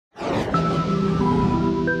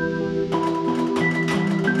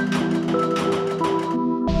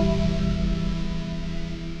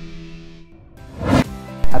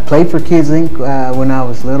played for Kids Inc. When I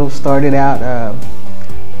was little. Started out,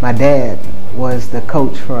 my dad was the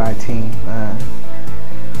coach for our team.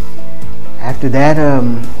 After that,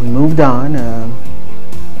 we moved on.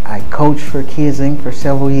 I coached for Kids Inc. for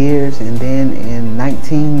several years, and then in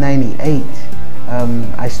 1998,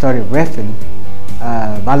 I started reffing,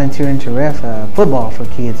 volunteering to ref football for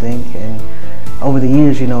Kids Inc. And over the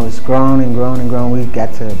years, you know, it's grown and grown and grown. We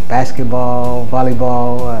got to basketball,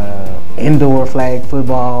 volleyball, indoor flag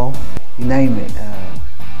football, you name it.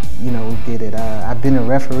 You know, we did it. I've been a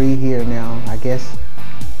referee here now, I guess,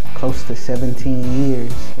 close to 17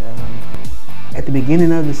 years. At the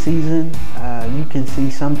beginning of the season, you can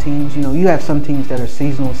see some teams, you know, you have some teams that are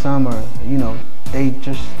seasonal, some are, you know, they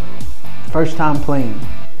just first time playing.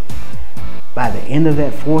 By the end of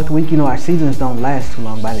that fourth week, you know, our seasons don't last too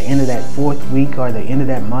long. By the end of that fourth week or the end of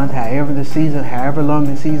that month, however long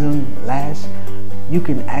the season lasts, you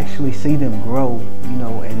can actually see them grow, you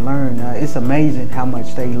know, and learn. It's amazing how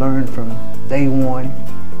much they learn from day one,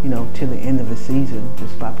 you know, to the end of the season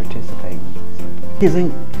just by participating.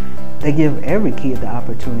 They give every kid the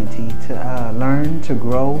opportunity to learn, to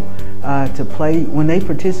grow, to play. When they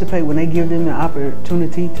participate, when they give them the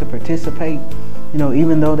opportunity to participate, you know,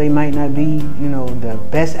 even though they might not be, you know, the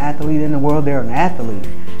best athlete in the world, they're an athlete,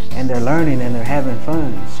 and they're learning and they're having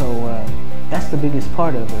fun. So that's the biggest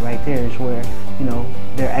part of it right there, is where, you know,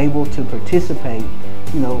 they're able to participate,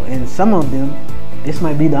 you know, and some of them, this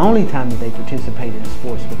might be the only time that they participate in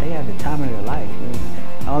sports, but they have the time of their life.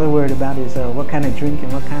 And all they're worried about is what kind of drink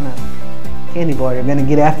and what kind of candy bar they're gonna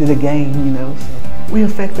get after the game, you know. So we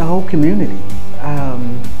affect the whole community.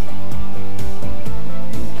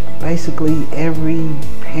 Basically every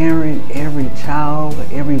parent, every child,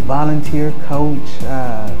 every volunteer coach,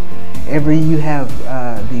 you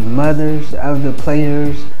have the mothers of the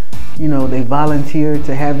players, you know, they volunteer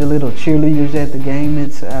to have the little cheerleaders at the game.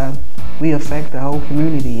 We affect the whole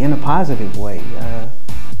community in a positive way.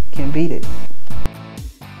 Can't beat it.